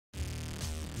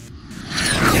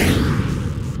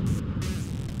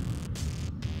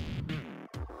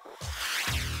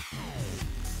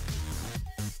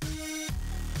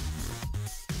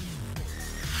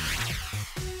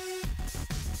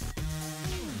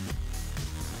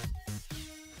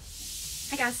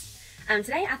guys,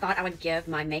 today I thought I would give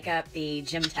my makeup the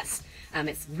gym test.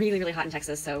 It's really, really hot in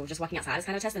Texas, so just walking outside is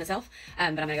kind of a test in itself. But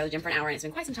I'm going to go to the gym for an hour, and it's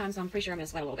been quite some time, so I'm pretty sure I'm going to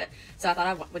sweat a little bit. So I thought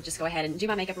I would just go ahead and do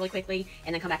my makeup really quickly,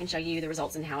 and then come back and show you the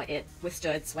results and how it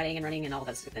withstood sweating and running and all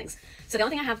those good things. So the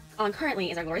only thing I have on currently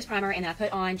is our Glorious Primer, and then I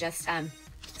put on just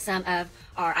some of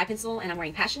our eye pencil, and I'm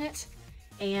wearing Passionate,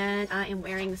 and I am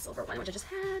wearing the silver one, which I just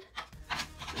had.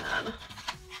 What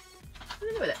did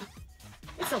I do with it?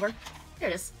 It's silver. There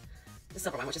it is. The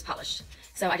silver one, which is polished.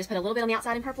 So I just put a little bit on the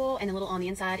outside in purple and a little on the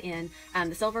inside in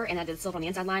the silver, and I did the silver on the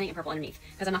inside lining and purple underneath,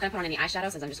 because I'm not going to put on any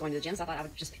eyeshadow since I'm just going to the gym, so I thought I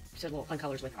would just put little fun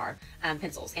colors with our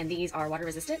pencils. And these are water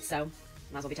resistant, so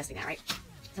might as well be testing that, right?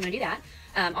 So I'm going to do that.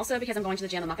 Also, because I'm going to the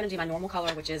gym, I'm not going to do my normal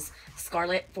color, which is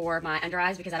scarlet for my under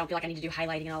eyes, because I don't feel like I need to do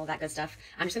highlighting and all of that good stuff.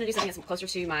 I'm just going to do something that's closer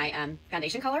to my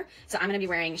foundation color. So I'm going to be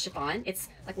wearing chiffon. It's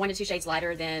like 1 to 2 shades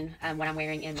lighter than what I'm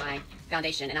wearing in my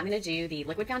foundation. And I'm going to do the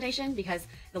liquid foundation, because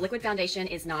the liquid foundation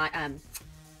is not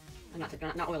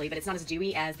not oily, but it's not as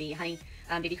dewy as the Honey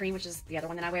BB cream, which is the other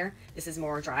one that I wear. This is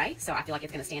more dry, so I feel like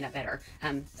it's going to stand up better.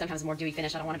 Sometimes a more dewy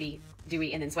finish, I don't want to be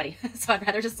dewy and then sweaty, so I'd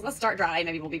rather just let's start dry,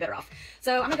 maybe we'll be better off.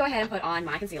 So I'm going to go ahead and put on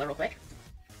my concealer real quick.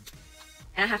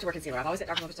 And I have to wear concealer. I've always got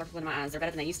dark circles in my eyes. They're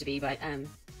better than they used to be, but it's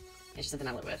just something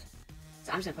I live with.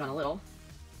 So I'm just going to put on a little,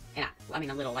 and I mean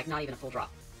a little, like not even a full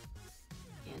drop.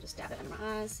 And just dab it under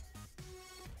my eyes.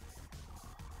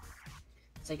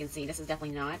 So you can see this is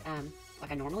definitely not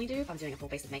like I normally do if I'm doing a full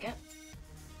face of makeup.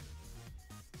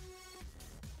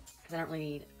 Because I don't really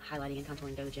need highlighting and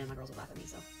contouring to go to the gym. My girls will laugh at me,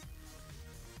 so.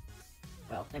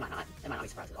 Well, they might not. They might not be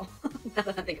surprised at all. Now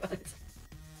that I think about it.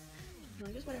 I'm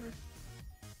like, just whatever.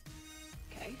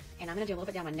 Okay, and I'm going to do a little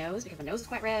bit down my nose, because my nose is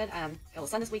quite red. Got a little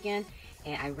sun this weekend,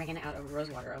 and I ran out of rose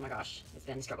water. Oh my gosh, it's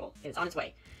been a struggle. It's on its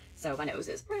way. So my nose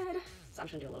is red, so I'm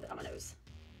just going to do a little bit on my nose.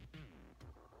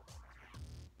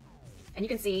 And you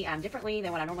can see differently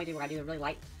than what I normally do, where I do the really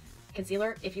light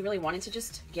concealer. If you really wanted to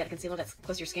just get a concealer that's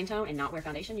close to your skin tone and not wear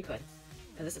foundation, you could.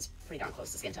 Because this is pretty darn close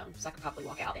to skin tone. So I could probably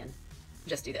walk out and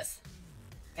just do this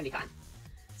and be fine.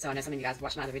 So I know some of you guys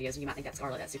watch my other videos and you might think that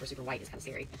scarlet, that super, super white, is kind of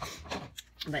scary.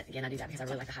 But again, I do that because I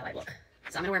really like the highlight look.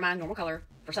 So I'm going to wear my normal color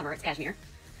for summer. It's cashmere.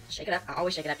 Shake it up. I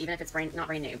always shake it up, even if it's not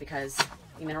brand new, because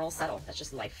the minerals settle. That's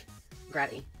just life.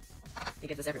 Gravity. You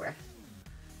get this everywhere.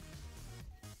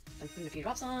 I'm putting a few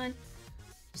drops on.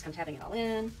 Just kind of tapping it all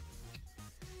in.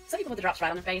 Some people put the drops right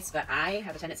on their face, but I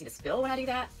have a tendency to spill when I do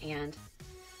that, and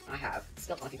I have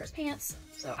spilled on a few pairs of pants,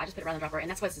 so I just put it right on the dropper, and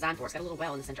that's what it's designed for. It's got a little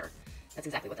well in the center. That's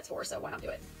exactly what that's for, so why not do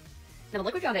it? Now, the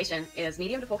liquid foundation is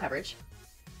medium to full coverage,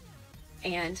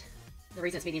 and the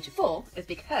reason it's medium to full is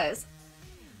because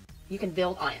you can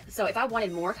build on it. So if I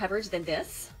wanted more coverage than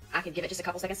this, I could give it just a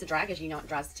couple seconds to dry, because you know it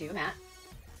dries to a matte,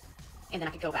 and then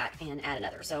I could go back and add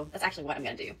another. So that's actually what I'm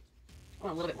going to do. I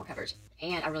want a little bit more coverage,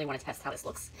 and I really want to test how this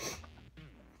looks.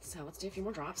 So let's do a few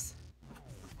more drops.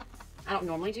 I don't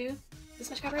normally do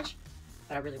this much coverage,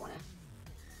 but I really want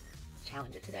to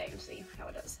challenge it today and see how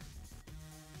it does.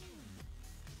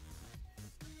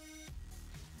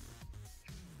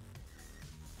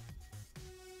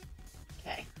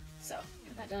 Okay, so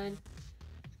got that done.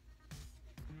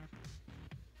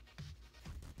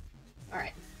 All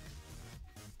right.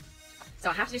 So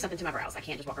I have to do something to my brows. I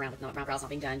can't just walk around with my brows not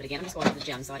being done. But again, I'm just going to the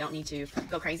gym, so I don't need to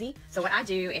go crazy. So what I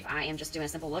do if I am just doing a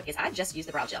simple look is I just use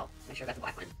the brow gel. Make sure I got the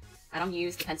black one. I don't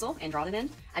use the pencil and draw them in.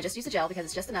 I just use the gel, because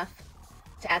it's just enough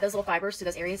to add those little fibers to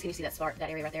those areas. Can you see that spot, that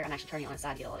area right there? I'm actually turning on its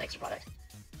side to get a little extra product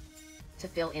to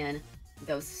fill in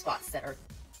those spots that are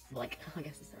blank. I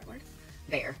guess is the right word.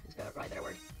 Bare is probably a better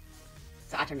word.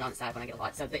 So I turn it on its side when I get a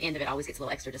lot. So the end of it always gets a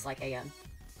little extra, just like a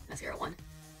mascara one.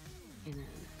 And then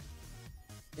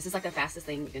this is like the fastest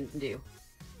thing you can do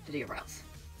to do your brows.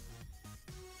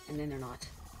 And then they're not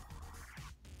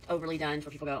overly done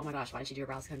where people go, oh my gosh, why did she do your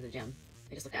brows to come to the gym?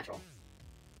 They just look natural.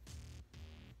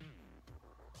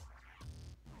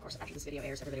 Of course, after this video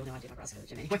airs, everybody will know I do my brows to go to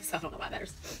the gym anyway, so I don't know why it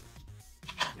matters.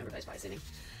 Everybody's probably assuming.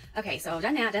 Okay, so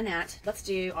done that. Let's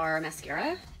do our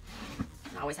mascara.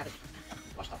 I always have it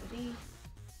washed off with me.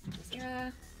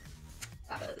 Mascara.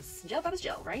 Baba's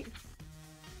gel, right?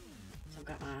 I've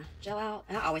got my gel out,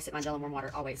 and I always sit my gel in warm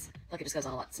water, always. Like, it just goes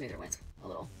on a lot smoother when it's a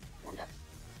little warmed up.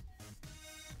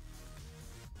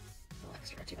 A little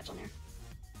extra, too much on there.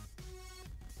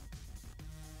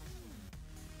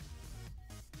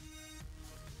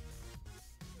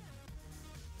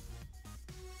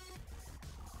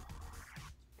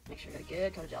 Make sure you got a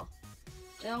good coat of gel.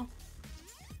 Gel.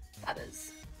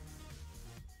 Fibers.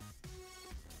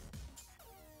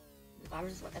 The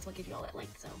fibers is that's what gives you all that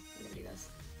length, so we're gonna do this.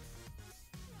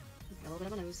 Got a little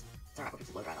bit on my nose. It's alright, we'll get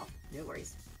some blow dried off. No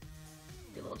worries.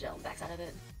 Do a little gel on the backside of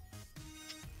it.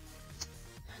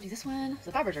 do this one. So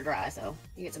the fibers are dry, so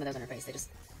you get some of those on your face. They just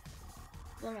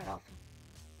blow right off.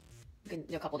 You can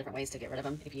do a couple different ways to get rid of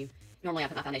them. If you normally I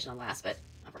put my foundation on last, but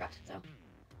I forgot. So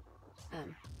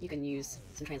you can use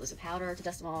some translucent powder to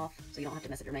dust them off, so you don't have to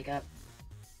mess up your makeup.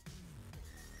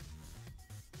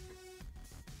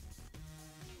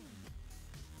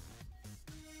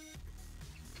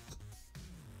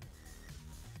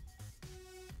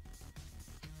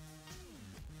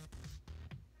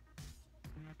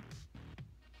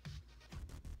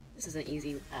 This is an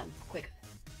easy, quick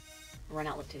run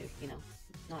out look too, you know.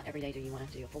 Not every day do you want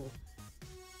to do a full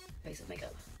face of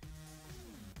makeup.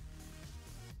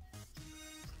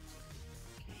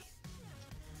 Okay.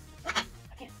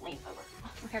 I can't lean over.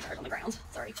 My hair dryer's on the ground.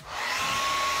 Sorry.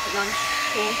 Putting on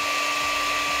cool.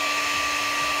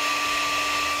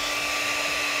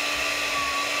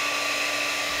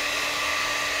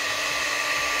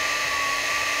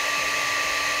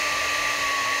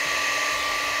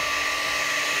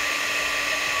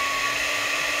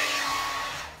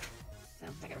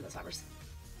 Fibers.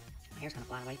 My hair's kind of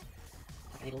flying away.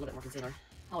 Like I need a little bit more concealer.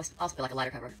 I also feel like a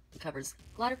lighter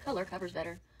color covers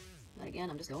better. But again,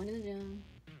 I'm just going to the gym.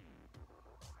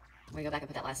 I'm gonna go back and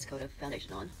put that last coat of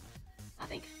foundation on, I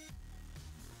think.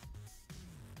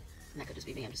 And that could just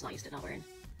be me. I'm just not used to not wearing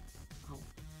a whole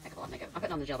heck of a lot of makeup. I'm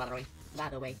putting on the gel, by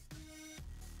the way.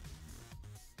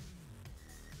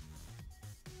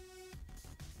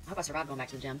 I hope I survived going back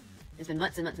to the gym. It's been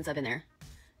months and months since I've been there.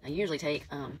 I usually take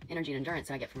energy and endurance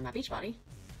that I get from my Beachbody,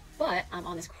 but I'm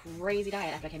on this crazy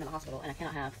diet after I came in the hospital, and I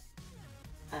cannot have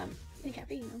any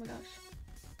caffeine. Oh my gosh,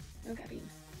 no caffeine.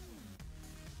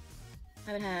 I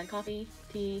haven't had coffee,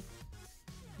 tea,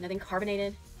 nothing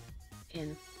carbonated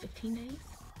in 15 days.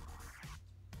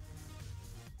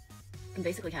 I can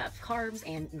basically have carbs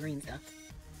and green stuff.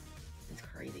 It's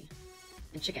crazy.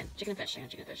 And chicken and fish.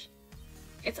 Chicken and fish.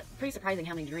 It's pretty surprising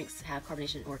how many drinks have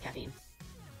carbonation or caffeine.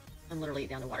 I'm literally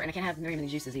down to water. And I can't have very many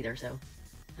juices either, so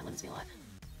that limits me a lot.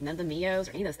 None of the Mios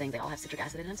or any of those things, they all have citric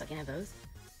acid in them, so I can't have those.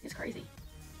 It's crazy.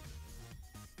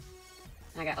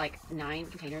 And I got like 9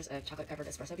 containers of chocolate-covered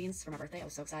espresso beans for my birthday. I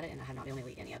was so excited, and I have not been able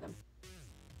to eat any of them.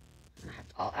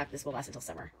 And this will last until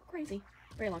summer. Crazy.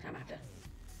 Very long time I have to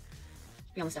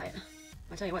be on this diet.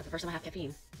 I'll tell you what, the first time I have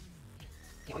caffeine.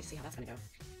 Can't wait to see how that's going to go.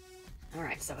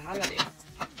 Alright, so how do I do? Do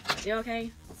I do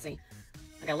okay? Let's see.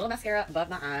 I got a little mascara above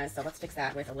my eyes, so let's fix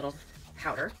that with a little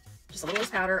powder. Just a little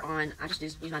loose powder on, I just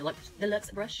use my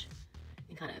deluxe brush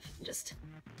and kind of just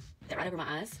put that right over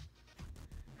my eyes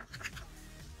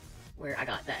where I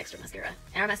got that extra mascara.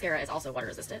 And our mascara is also water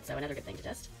resistant, so another good thing to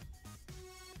test.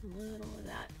 A little of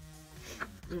that.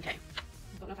 Okay.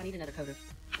 I don't know if I need another coat of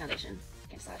foundation.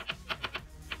 Can't decide.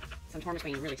 So I'm torn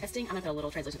between really testing. I'm going to put a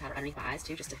little translucent powder underneath my eyes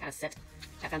too, just to kind of set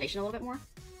that foundation a little bit more.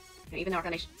 You know, even though our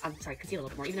foundation, conceal a little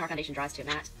bit more, even though our foundation dries to a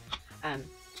matte,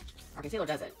 our concealer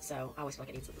doesn't, so I always feel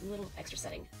like it needs a little extra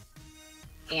setting.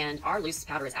 And our loose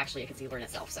powder is actually a concealer in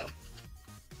itself, so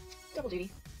double duty.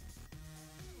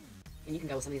 And you can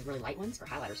go with some of these really light ones for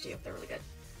highlighters too, they're really good.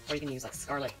 Or you can use like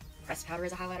Scarlet pressed powder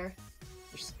as a highlighter,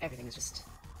 which is, everything is just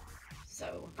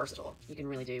so versatile. You can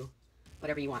really do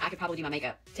whatever you want. I could probably do my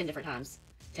makeup 10 different times,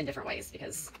 10 different ways,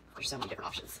 because there's so many different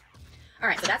options.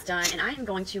 Alright, so that's done, and I am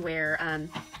going to wear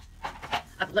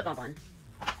a lip balm one.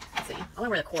 Let's see. I want to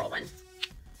wear the coral one.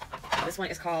 This one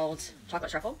is called Chocolate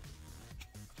Truffle.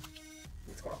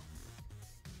 It's coral.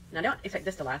 And I don't expect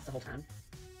this to last the whole time,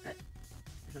 but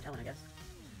there's no telling, I guess.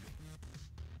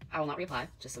 I will not reapply,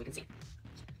 just so we can see.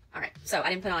 Alright, so I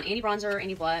didn't put on any bronzer,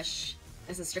 any blush.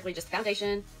 This is strictly just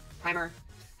foundation, primer,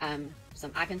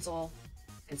 some eye pencil,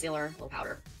 concealer, a little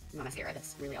powder, and my mascara.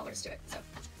 That's really all there is to it. So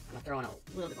I'm going to throw on a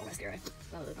little bit more mascara.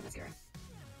 A little bit more mascara.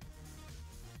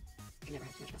 I can never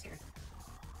have too much mascara.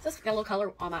 So it's got a little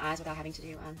color on my eyes without having to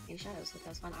do any shadows with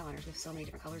those fun eyeliners. We have so many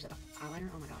different colors of eyeliner.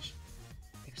 Oh my gosh.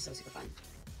 They're so super fun.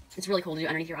 It's really cool to do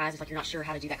underneath your eyes if like you're not sure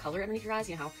how to do that color underneath your eyes.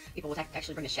 You know how people will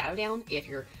actually bring the shadow down. If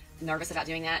you're nervous about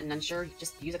doing that and unsure,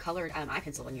 just use a colored eye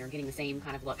pencil and you're getting the same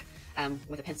kind of look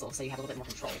with a pencil, so you have a little bit more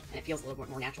control. And it feels a little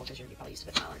bit more natural because you're probably used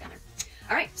to putting eyeliner down there.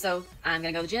 Alright, so I'm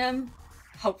going to go to the gym.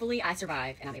 Hopefully I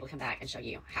survive and I'm able to come back and show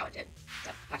you how it did.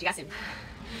 So, talk to you guys soon.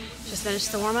 Just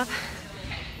finished the warm-up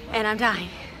and I'm dying.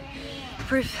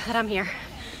 Proof that I'm here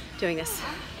doing this.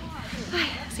 Bye.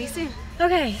 See you soon.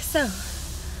 Okay, so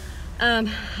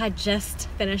I just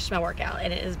finished my workout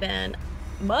and it has been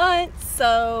months,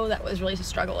 so that was really a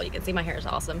struggle. You can see my hair is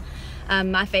awesome.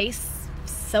 My face,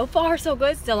 so far so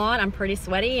good, still on. I'm pretty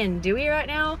sweaty and dewy right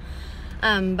now,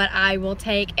 but I will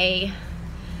take a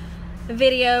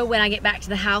video when I get back to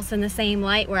the house in the same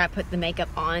light where I put the makeup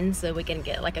on so we can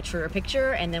get like a truer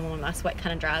picture, and then when my sweat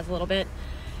kind of dries a little bit,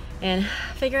 and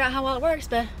figure out how well it works,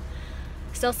 but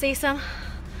still see some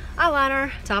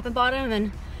eyeliner, top and bottom,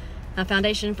 and a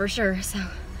foundation for sure. So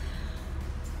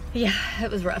yeah, it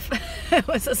was rough. It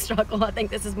was a struggle. I think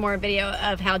this is more a video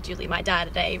of how Julie might die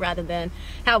today rather than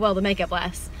how well the makeup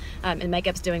lasts. And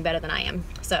makeup's doing better than I am.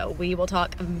 So we will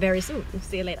talk very soon.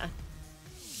 See you later.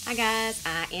 Hi guys,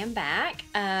 I am back.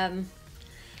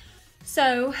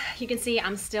 So you can see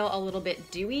I'm still a little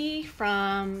bit dewy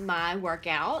from my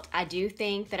workout. I do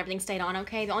think that everything stayed on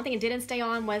okay. The only thing it didn't stay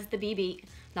on was the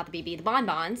the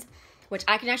bonbons, which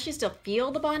I can actually still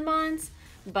feel the bonbons,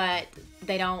 but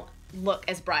they don't look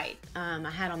as bright. I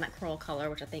had on that coral color,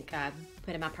 which I think I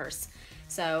put in my purse.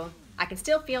 So I can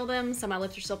still feel them, so my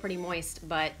lips are still pretty moist,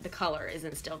 but the color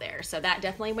isn't still there. So that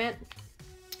definitely went.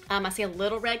 I see a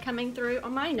little red coming through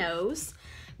on my nose,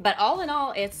 but all in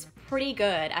all, it's pretty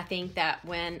good. I think that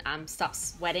when I'm stopped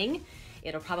sweating,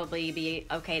 it'll probably be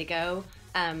okay to go.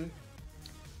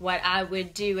 What I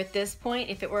would do at this point,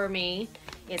 if it were me,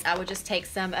 is I would just take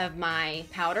some of my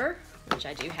powder, which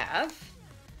I do have.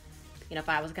 You know, if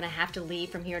I was gonna have to leave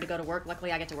from here to go to work,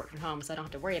 luckily I get to work from home, so I don't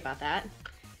have to worry about that.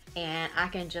 And I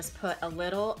can just put a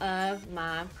little of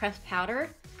my pressed powder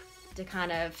to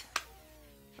kind of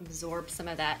absorb some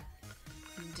of that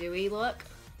dewy look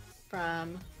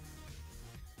from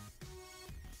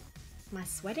my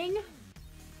sweating.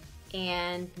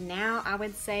 And now I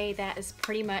would say that is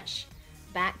pretty much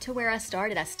back to where I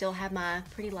started. I still have my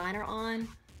pretty liner on.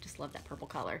 Just love that purple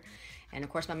color. And of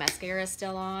course my mascara is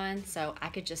still on, so I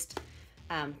could just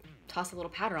toss a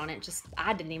little powder on it.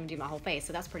 I didn't even do my whole face,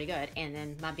 so that's pretty good. And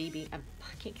then my BB, I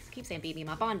keep saying BB,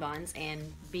 my bonbons,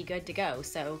 and be good to go.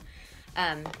 So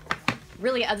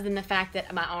really, other than the fact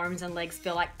that my arms and legs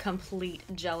feel like complete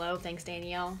jello, thanks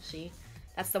Danielle.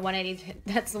 That's the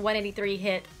 183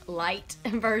 hit light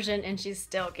version, and she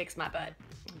still kicks my butt.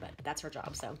 But that's her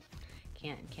job, so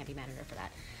can't be mad at her for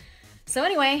that. So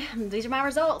anyway, these are my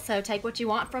results. So take what you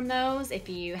want from those. If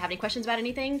you have any questions about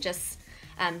anything, just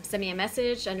send me a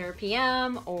message under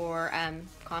PM or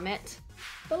comment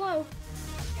below.